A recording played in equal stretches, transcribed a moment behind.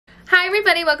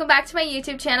everybody, welcome back to my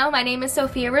YouTube channel. My name is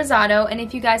Sofia Rosado, and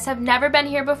if you guys have never been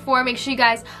here before, make sure you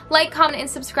guys like, comment, and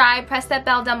subscribe. Press that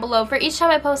bell down below for each time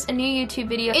I post a new YouTube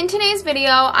video. In today's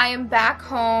video, I am back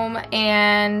home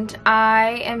and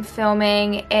I am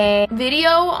filming a video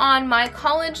on my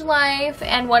college life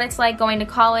and what it's like going to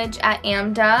college at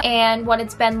AMDA and what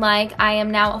it's been like. I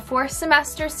am now a 4th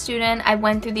semester student. I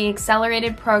went through the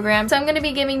accelerated program, so I'm going to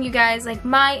be giving you guys like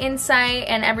my insight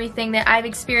and everything that I've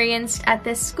experienced at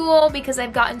this school, because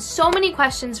I've gotten so many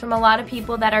questions from a lot of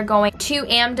people that are going to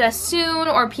AMDA soon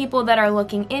or people that are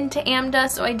looking into AMDA,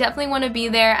 so I definitely want to be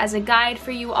there as a guide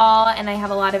for you all, and I have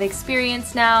a lot of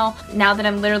experience now that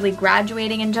I'm literally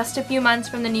graduating in just a few months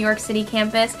from the New York City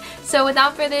campus. So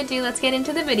without further ado, let's get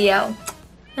into the video.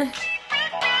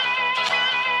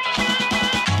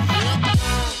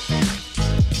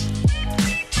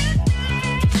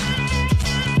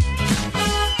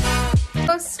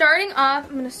 So starting off,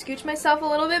 I'm going to scooch myself a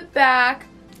little bit back,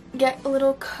 get a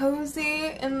little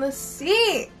cozy in the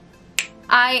seat.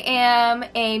 I am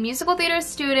a musical theater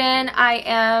student. I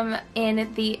am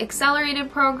in the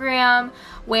accelerated program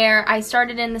where I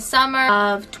started in the summer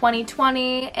of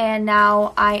 2020 and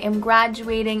now I am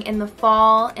graduating in the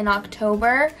fall in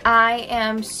October. I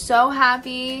am so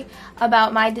happy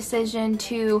about my decision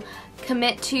to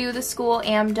commit to the school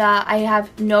AMDA. I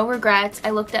have no regrets. I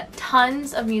looked at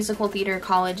tons of musical theater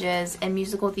colleges and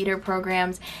musical theater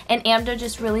programs, and AMDA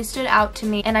just really stood out to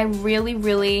me, and I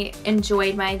really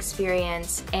enjoyed my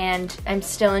experience, and I'm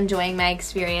still enjoying my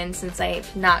experience since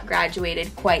I've not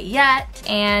graduated quite yet.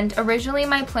 And originally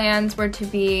my plans were to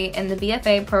be in the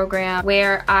BFA program,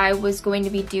 where I was going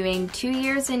to be doing 2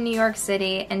 years in New York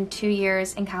City and 2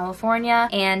 years in California,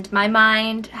 and my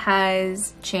mind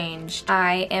has changed.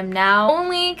 I am now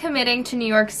only committing to New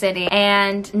York City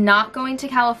and not going to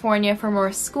California for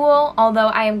more school, although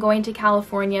I am going to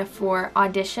California for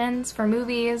auditions for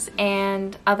movies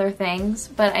and other things,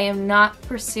 but I am not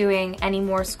pursuing any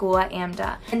more school at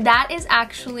AMDA. And that is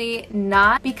actually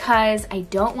not because I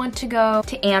don't want to go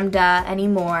to AMDA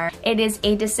anymore. It is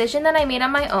a decision that I made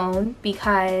on my own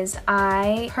because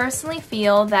I personally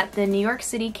feel that the New York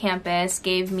City campus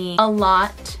gave me a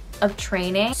lot of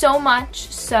training, so much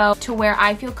so to where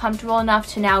I feel comfortable enough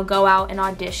to now go out and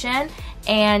audition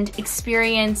and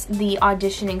experience the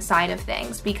auditioning side of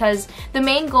things, because the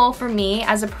main goal for me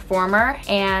as a performer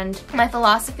and my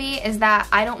philosophy is that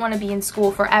I don't want to be in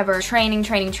school forever training.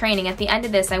 At the end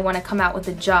of this, I want to come out with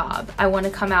a job. I want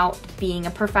to come out being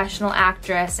a professional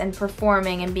actress and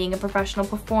performing and being a professional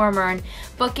performer and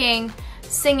booking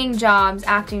singing jobs,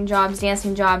 acting jobs,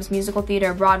 dancing jobs, musical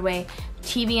theater, Broadway,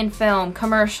 TV and film,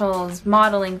 commercials,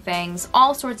 modeling things,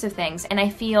 all sorts of things. And I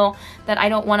feel that I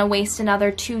don't want to waste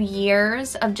another 2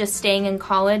 years of just staying in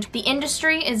college. The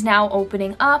industry is now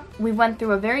opening up. We went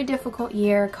through a very difficult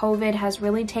year. COVID has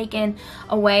really taken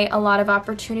away a lot of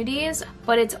opportunities,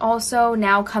 but it's also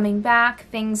now coming back.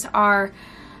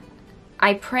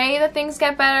 I pray that things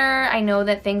get better. I know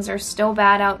that things are still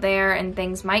bad out there and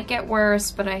things might get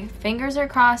worse, but fingers are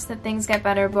crossed that things get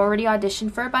better. I've already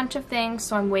auditioned for a bunch of things,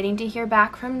 so I'm waiting to hear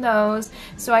back from those.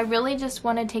 So I really just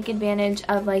want to take advantage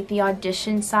of like the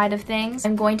audition side of things.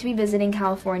 I'm going to be visiting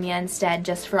California instead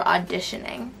just for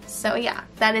auditioning. So yeah,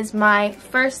 that is my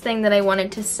first thing that I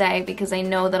wanted to say, because I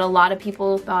know that a lot of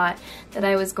people thought that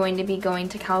I was going to be going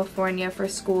to California for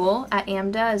school at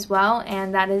AMDA as well,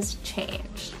 and that has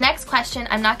changed. Next question.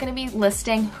 I'm not going to be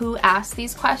listing who asked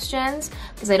these questions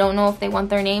because I don't know if they want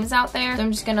their names out there, so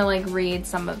I'm just going to like read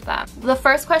some of them. The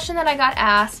first question that I got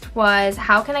asked was,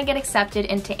 how can I get accepted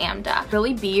into AMDA?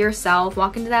 Really be yourself,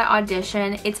 walk into that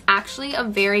audition. It's actually a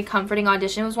very comforting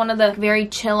audition. It was one of the very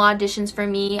chill auditions for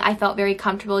me. I felt very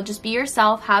comfortable. Just be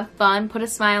yourself, have fun, put a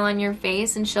smile on your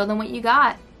face, and show them what you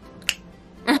got.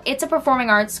 It's a performing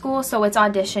arts school, so it's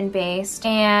audition based,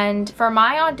 and for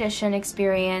my audition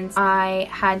experience I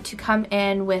had to come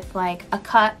in with like a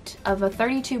cut of a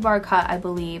 32 bar cut, I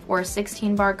believe, or a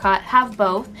 16 bar cut. Have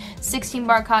both 16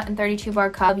 bar cut and 32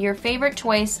 bar cut of your favorite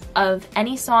choice of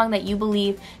any song that you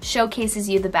believe showcases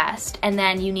you the best, and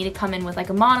then you need to come in with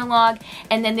like a monologue,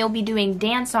 and then they'll be doing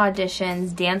dance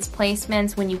auditions, dance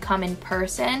placements when you come in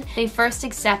person. They first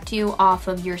accept you off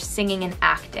of your singing and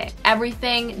acting.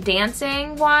 Everything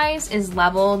dancing wise is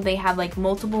leveled. They have like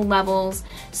multiple levels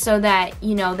so that,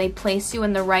 you know, they place you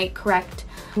in the right correct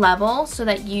level so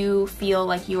that you feel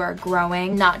like you are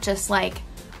growing, not just like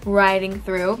riding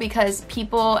through, because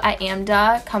people at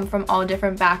AMDA come from all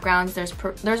different backgrounds.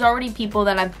 There's already people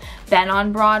that have been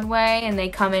on Broadway and they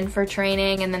come in for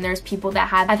training, and then there's people that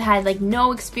have had like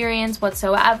no experience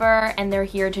whatsoever and they're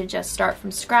here to just start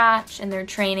from scratch and they're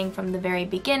training from the very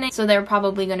beginning, so they're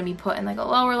probably going to be put in like a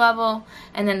lower level.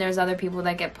 And then there's other people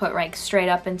that get put like straight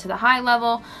up into the high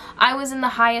level. I was in the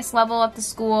highest level at the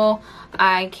school.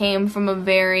 I came from a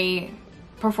very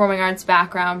performing arts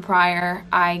background prior.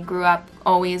 I grew up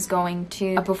always going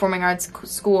to a performing arts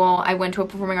school. I went to a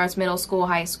performing arts middle school,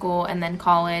 high school, and then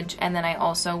college, and then I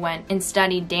also went and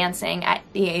studied dancing at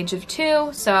the age of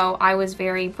 2, so I was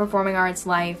very performing arts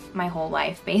life my whole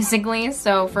life basically.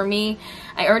 So for me,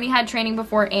 I already had training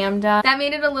before AMDA. That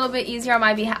made it a little bit easier on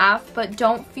my behalf, but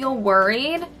don't feel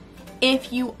worried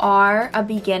if you are a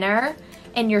beginner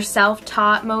and you're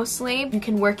self-taught mostly. You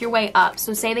can work your way up.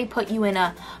 So say they put you in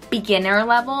a beginner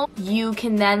level, you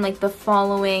can then like the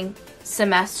following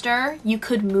semester you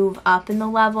could move up in the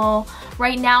level.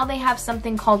 Right now they have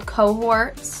something called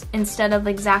cohorts instead of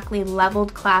exactly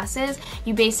leveled classes.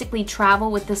 You basically travel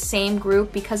with the same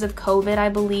group because of COVID, I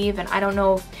believe, and I don't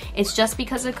know if it's just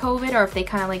because of COVID or if they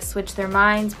kind of like switch their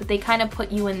minds, but they kind of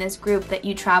put you in this group that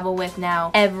you travel with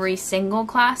now every single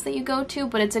class that you go to.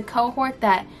 But it's a cohort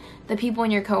that the people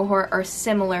in your cohort are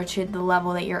similar to the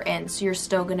level that you're in, so you're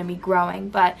still going to be growing,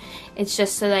 but it's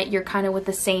just so that you're kind of with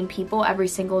the same people every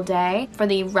single day for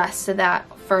the rest of that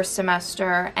first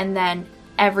semester. And then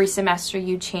every semester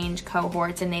you change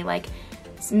cohorts and they like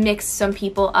mix some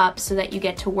people up so that you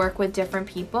get to work with different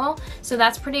people. So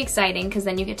that's pretty exciting, because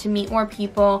then you get to meet more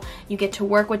people, you get to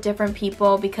work with different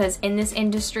people, because in this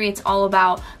industry it's all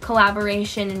about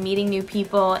collaboration and meeting new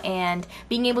people and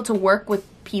being able to work with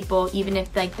people even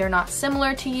if like they're not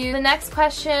similar to you. The next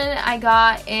question I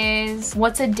got is,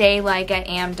 what's a day like at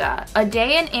AMDA? A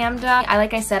day in AMDA,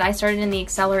 like I said, I started in the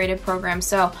accelerated program,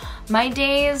 so my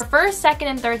days, first, second,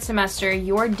 and third semester,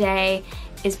 your day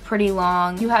is pretty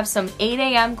long. You have some 8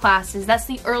 a.m. classes. That's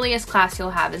the earliest class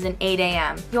you'll have, is an 8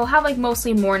 a.m. You'll have like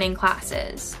mostly morning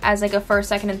classes as like a first,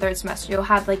 second, and third semester. You'll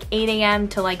have like 8 a.m.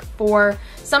 to like 4.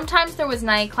 Sometimes there was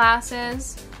night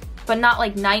classes, but not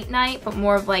like night, but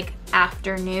more of like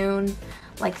afternoon,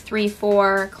 like 3,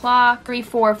 4 o'clock, 3,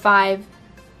 4, 5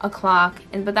 o'clock,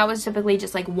 but that was typically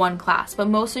just like one class, but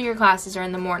most of your classes are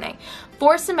in the morning.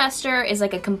 Fourth semester is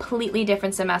like a completely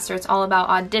different semester. It's all about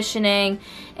auditioning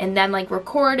and then like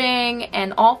recording,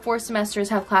 and all 4 semesters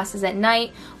have classes at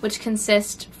night, which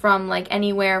consist from like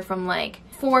anywhere from like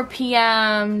 4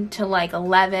 p.m. to like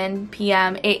 11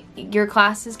 p.m. Your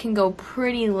classes can go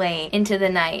pretty late into the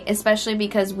night, especially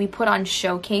because we put on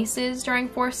showcases during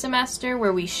 4th semester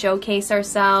where we showcase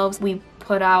ourselves. We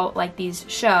put out like these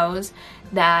shows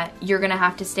that you're gonna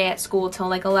have to stay at school till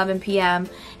like 11 p.m.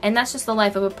 and that's just the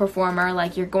life of a performer.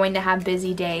 Like, you're going to have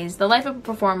busy days. The life of a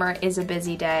performer is a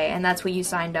busy day, and that's what you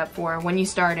signed up for when you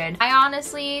started. I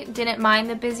honestly didn't mind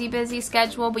the busy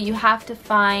schedule, but you have to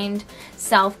find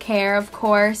self-care, of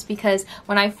course, because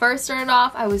when I first started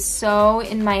off, I was so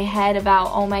in my head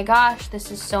about, oh my gosh, this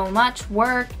is so much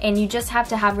work, and you just have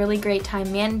to have really great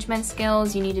time management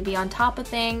skills. You need to be on top of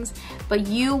things, but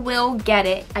you will get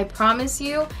it. I promise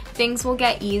you, things will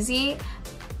get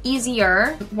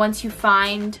easier once you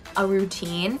find a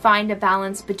routine, find a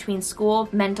balance between school,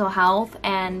 mental health,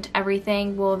 and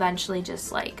everything will eventually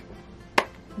just like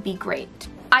be great.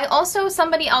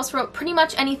 Somebody else wrote pretty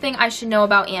much anything I should know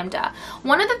about AMDA.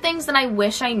 One of the things that I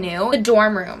wish I knew, the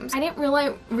dorm rooms. I didn't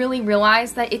really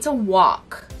realize that it's a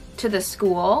walk to the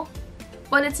school.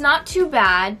 But it's not too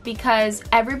bad because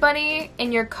everybody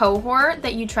in your cohort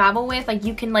that you travel with, like,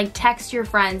 you can like text your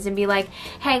friends and be like,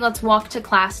 hey, let's walk to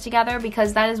class together,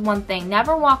 because that is one thing.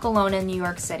 Never walk alone in New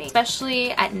York City,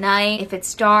 especially at night. If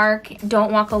it's dark,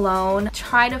 don't walk alone.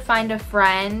 Try to find a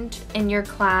friend in your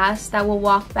class that will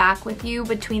walk back with you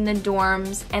between the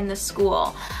dorms and the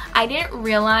school. I didn't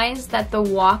realize that the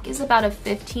walk is about a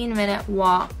 15-minute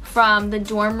walk from the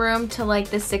dorm room to like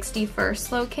the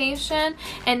 61st location,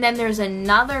 and then there's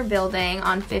another building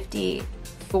on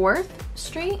 54th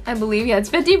Street, I believe, yeah, it's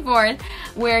 54th,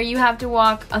 where you have to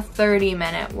walk a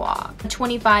 30-minute walk, a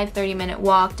 25-30-minute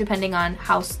walk, depending on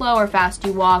how slow or fast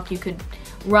you walk. You could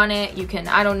run it, you can,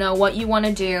 I don't know what you want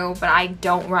to do, but I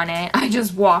don't run it. I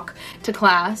just walk to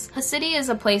class. The city is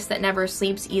a place that never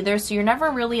sleeps either, so you're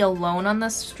never really alone on the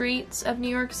streets of New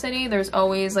York City. There's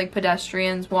always like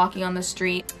pedestrians walking on the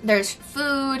street. There's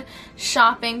food,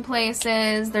 shopping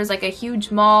places, there's like a huge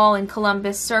mall in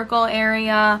Columbus Circle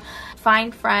area.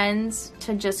 find friends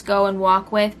to just go and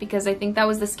walk with, because I think that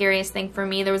was the scariest thing for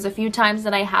me. There was a few times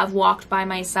that I have walked by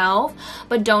myself,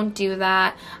 but don't do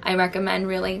that. I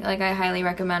recommend I highly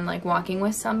recommend like walking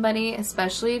with somebody,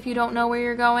 especially if you don't know where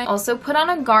you're going. Also put on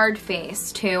a guard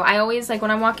face too. I always, like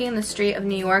when I'm walking in the street of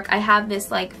New York, I have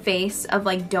this like face of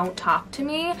like don't talk to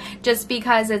me, just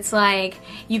because it's like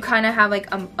you kind of have like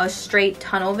a straight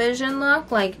tunnel vision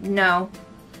look, like no,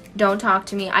 don't talk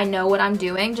to me, I know what I'm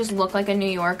doing, just look like a New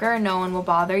Yorker and no one will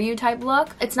bother you type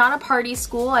look. It's not a party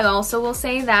school. I also will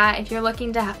say that if you're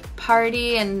looking to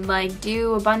party and like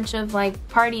do a bunch of like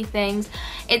party things,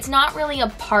 it's not really a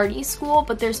party school,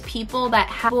 but there's people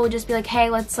that will just be like, hey,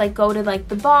 let's like go to like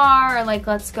the bar, or like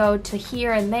let's go to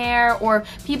here and there, or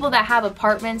people that have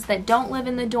apartments that don't live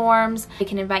in the dorms, they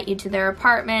can invite you to their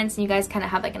apartments and you guys kind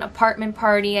of have like an apartment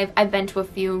party. I've been to a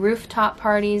few rooftop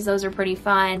parties, those are pretty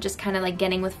fun, just kind of like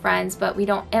getting with friends, but we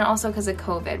don't, and also because of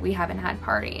COVID, we haven't had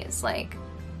parties. Like,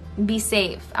 be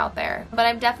safe out there. But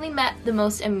I've definitely met the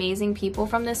most amazing people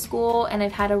from this school, and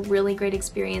I've had a really great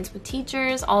experience with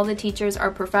teachers. All the teachers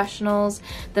are professionals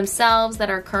themselves that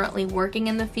are currently working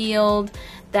in the field,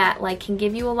 that like can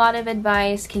give you a lot of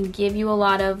advice, can give you a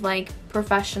lot of like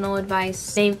professional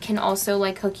advice. They can also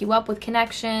like hook you up with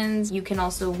connections. You can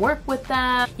also work with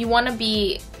them. You want to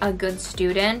be a good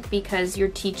student because your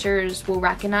teachers will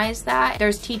recognize that.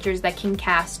 There's teachers that can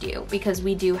cast you, because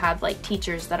we do have like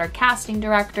teachers that are casting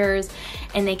directors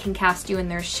and they can cast you in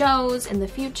their shows in the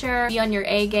future. Be on your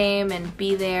A game and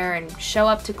be there and show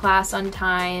up to class on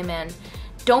time, and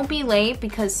don't be late,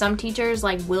 because some teachers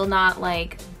like will not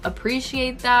like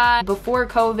appreciate that. Before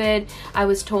COVID, I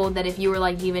was told that if you were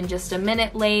like even just a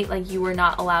minute late, like you were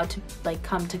not allowed to like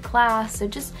come to class. So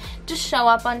just show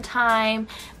up on time,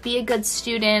 be a good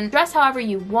student, dress however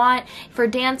you want. For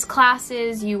dance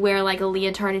classes, you wear like a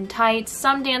leotard and tights.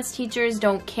 Some dance teachers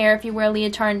don't care if you wear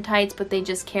leotard and tights, but they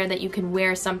just care that you can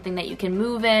wear something that you can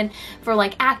move in. For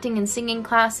like acting and singing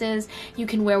classes, you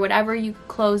can wear whatever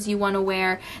clothes you want to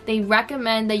wear. They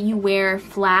recommend that you wear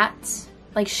flats,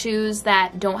 like shoes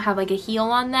that don't have like a heel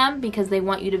on them, because they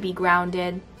want you to be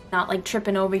grounded, not like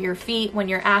tripping over your feet when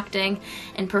you're acting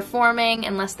and performing,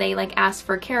 unless they like ask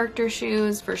for character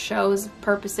shoes for shows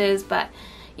purposes. But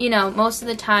you know, most of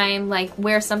the time, like,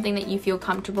 wear something that you feel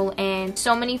comfortable in.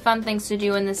 So many fun things to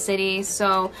do in the city,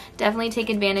 so definitely take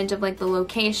advantage of like the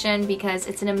location, because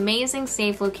it's an amazing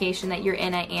safe location that you're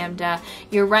in at AMDA.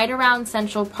 You're right around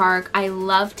Central Park. I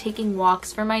love taking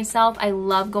walks for myself. I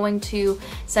love going to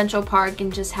Central Park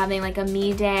and just having like a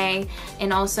me day,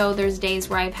 and also there's days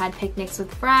where I've had picnics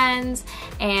with friends,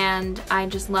 and I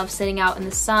just love sitting out in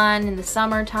the sun in the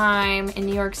summertime in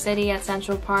New York City at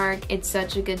Central Park. It's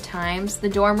such a good time. The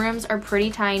dorm rooms are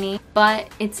pretty tiny, but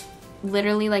it's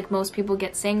literally like most people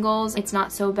get singles. It's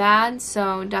not so bad,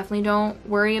 so definitely don't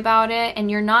worry about it. And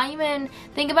you're not even,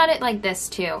 think about it like this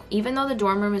too, even though the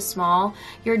dorm room is small,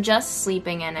 you're just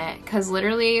sleeping in it, because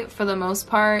literally for the most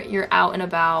part you're out and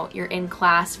about, you're in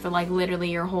class for like literally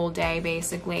your whole day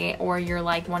basically, or you're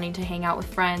like wanting to hang out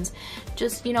with friends.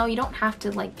 Just, you know, you don't have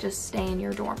to like just stay in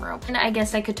your dorm room. And I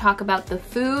guess I could talk about the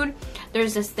food.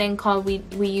 There's this thing called, we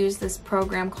use this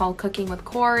program called Cooking with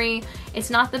Corey.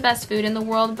 It's not the best food in the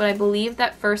world, but I believe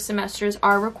that first semesters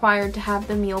are required to have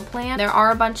the meal plan. There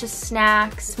are a bunch of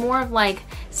snacks, more of like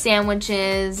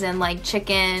sandwiches and like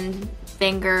chicken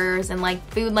fingers and like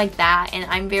food like that, and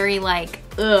I'm very like,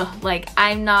 ugh, like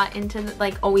I'm not into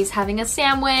like always having a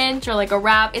sandwich or like a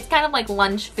wrap. It's kind of like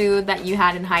lunch food that you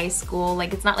had in high school.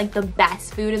 Like, it's not like the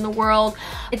best food in the world.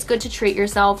 It's good to treat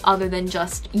yourself other than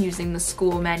just using the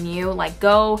school menu. Like,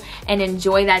 go and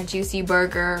enjoy that juicy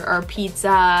burger or pizza.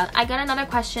 I got another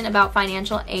question about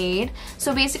financial aid.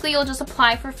 So basically you'll just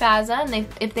apply for FAFSA, and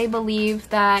if they believe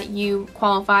that you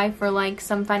qualify for like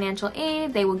some financial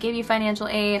aid, they will give you financial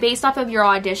aid based off of your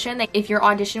audition. Like, if your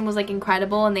audition was like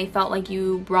incredible and they felt like you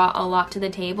brought a lot to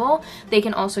the table, they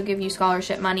can also give you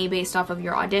scholarship money based off of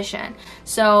your audition.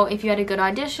 So if you had a good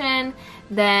audition,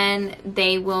 then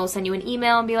they will send you an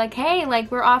email and be like, hey,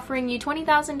 like, we're offering you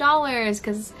 $20,000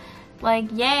 because like,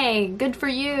 yay, good for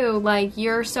you, like,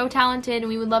 you're so talented,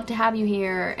 we would love to have you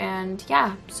here. And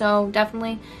yeah, so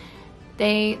definitely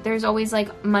there's always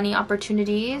like money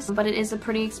opportunities, but it is a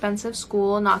pretty expensive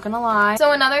school, not gonna lie.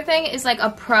 So another thing is like a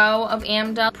pro of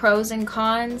AMDA, pros and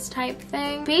cons type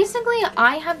thing. Basically,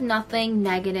 I have nothing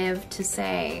negative to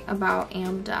say about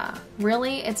AMDA.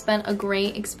 Really, it's been a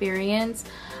great experience.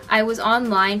 I was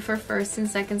online for first and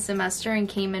second semester and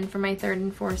came in for my third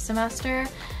and fourth semester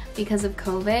because of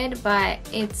COVID, but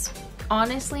it's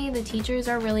honestly, the teachers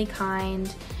are really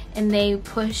kind and they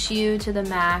push you to the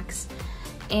max.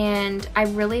 and I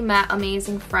really met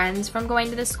amazing friends from going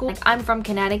to this school. Like, I'm from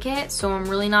Connecticut, so I'm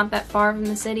really not that far from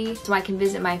the city, so I can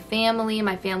visit my family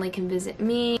can visit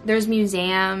me. There's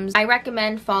museums. I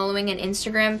recommend following an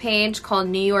Instagram page called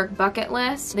New York Bucket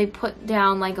List. They put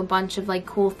down like a bunch of like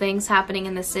cool things happening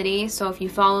in the city, so if you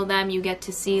follow them, you get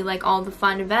to see like all the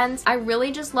fun events. I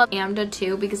really just love AMDA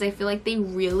too, because I feel like they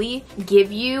really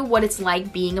give you what it's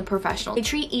like being a professional. They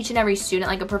treat each and every student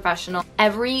like a professional.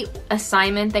 Every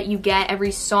assignment that you get,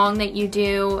 every song that you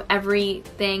do,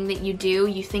 everything that you do,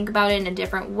 you think about it in a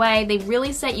different way. They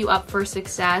really set you up for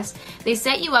success. They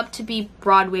set you up to be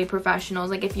Broadway professionals.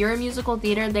 Like if you're a musical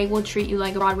theater, they will treat you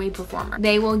like a Broadway performer.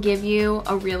 They will give you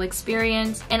a real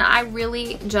experience, and I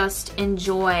really just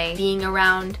enjoy being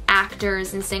around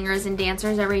actors and singers and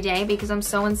dancers every day because I'm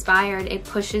so inspired. It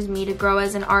pushes me to grow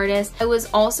as an artist. I was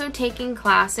also taking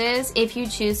classes, if you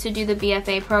choose to do the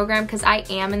BFA program, because I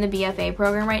am in the BFA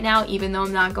program right now, even though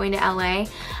I'm not going to LA.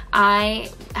 I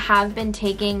have been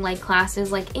taking like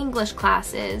classes like English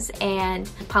classes and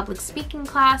public speaking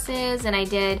classes, and I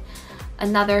did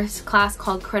another class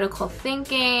called Critical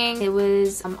Thinking. It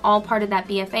was all part of that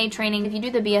BFA training. If you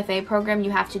do the BFA program, you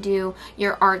have to do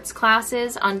your arts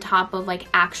classes on top of like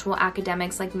actual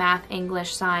academics like math,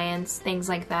 English, science, things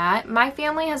like that. My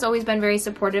family has always been very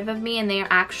supportive of me, and they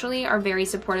actually are very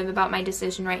supportive about my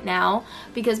decision right now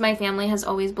because my family has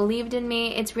always believed in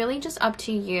me. It's really just up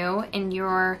to you and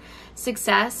your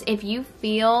success. If you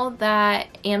feel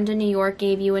that AMDA New York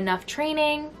gave you enough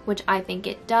training, which I think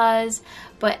it does,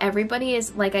 but everybody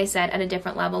is, like I said, at a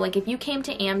different level. Like if you came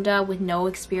to AMDA with no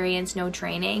experience, no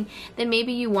training, then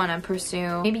maybe you want to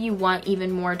pursue, maybe you want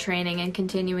even more training and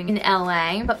continuing in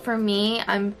LA. But for me,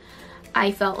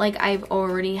 I felt like I've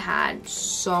already had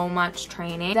so much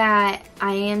training that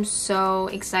I am so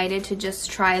excited to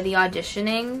just try the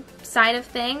auditioning side of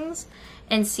things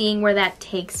and seeing where that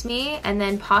takes me. And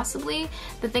then possibly,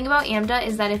 the thing about AMDA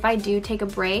is that if I do take a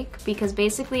break, because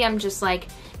basically I'm just like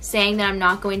saying that I'm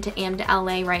not going to AMDA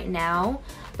LA right now,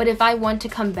 but if I want to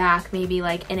come back maybe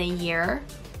like in a year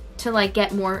to like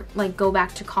get more, like go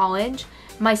back to college,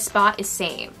 my spot is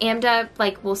saved. AMDA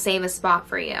like will save a spot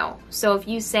for you. So if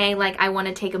you say like I want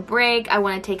to take a break, I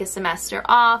want to take a semester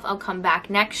off, I'll come back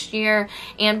next year,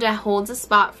 AMDA holds a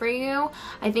spot for you.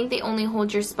 I think they only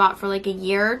hold your spot for like a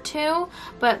year or two,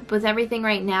 but with everything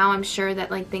right now, I'm sure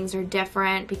that like things are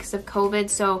different because of COVID.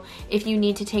 So if you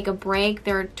need to take a break,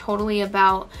 they're totally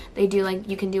about, they do like,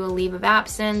 you can do a leave of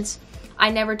absence.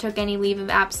 I never took any leave of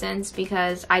absence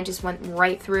because I just went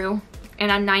right through,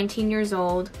 and I'm 19 years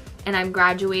old and I'm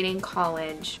graduating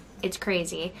college. It's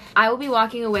crazy. I will be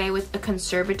walking away with a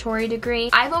conservatory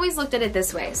degree. I've always looked at it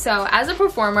this way. So as a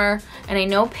performer, and I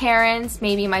know parents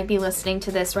maybe might be listening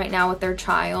to this right now with their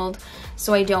child,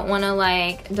 so I don't want to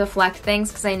like deflect things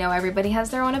because I know everybody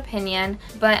has their own opinion,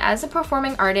 but as a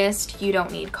performing artist, you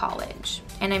don't need college.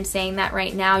 And I'm saying that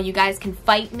right now. You guys can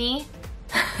fight me.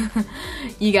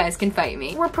 You guys can fight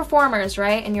me. We're performers,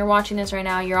 right? And you're watching this right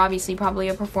now. You're obviously probably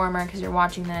a performer because you're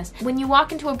watching this. When you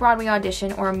walk into a Broadway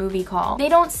audition or a movie call, they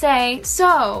don't say,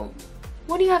 so,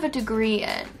 what do you have a degree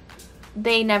in?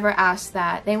 They never ask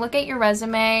that. They look at your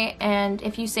resume, and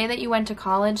if you say that you went to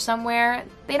college somewhere,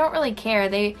 they don't really care.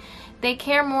 They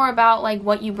care more about like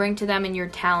what you bring to them and your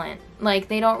talent. Like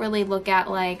they don't really look at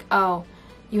like, oh,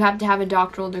 you have to have a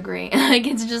doctoral degree. Like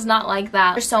it's just not like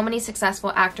that. There's so many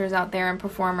successful actors out there and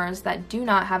performers that do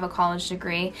not have a college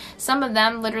degree. Some of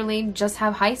them literally just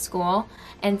have high school,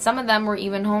 and some of them were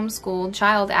even homeschooled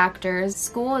child actors.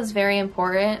 School is very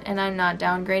important, and I'm not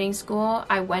downgrading school.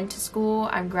 I went to school,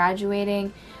 I'm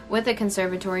graduating with a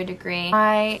conservatory degree.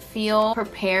 I feel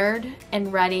prepared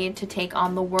and ready to take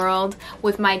on the world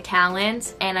with my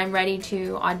talents, and I'm ready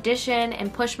to audition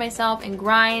and push myself and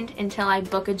grind until I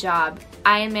book a job.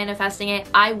 I am manifesting it.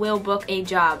 I will book a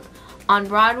job on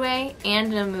Broadway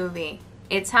and in a movie.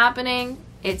 It's happening.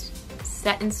 It's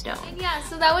set in stone. And yeah,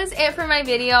 so that was it for my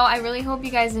video. I really hope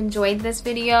you guys enjoyed this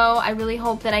video. I really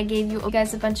hope that I gave you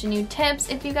guys a bunch of new tips.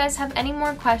 If you guys have any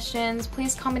more questions,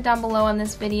 please comment down below on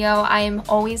this video. I am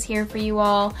always here for you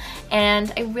all,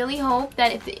 and I really hope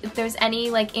that if there's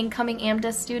any like incoming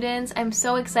AMDA students, I'm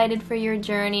so excited for your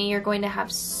journey. You're going to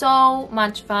have so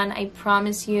much fun. I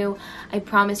promise you. I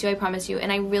promise you. I promise you.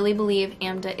 And I really believe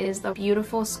AMDA is the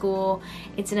beautiful school.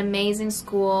 It's an amazing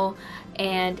school,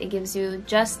 and it gives you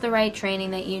just the right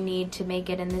training that you need to make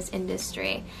it in this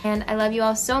industry. And I love you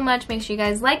all so much. Make sure you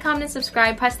guys like, comment, and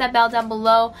subscribe. Press that bell down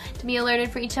below to be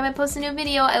alerted for each time I post a new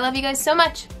video. I love you guys so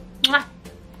much. Mwah.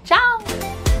 Ciao!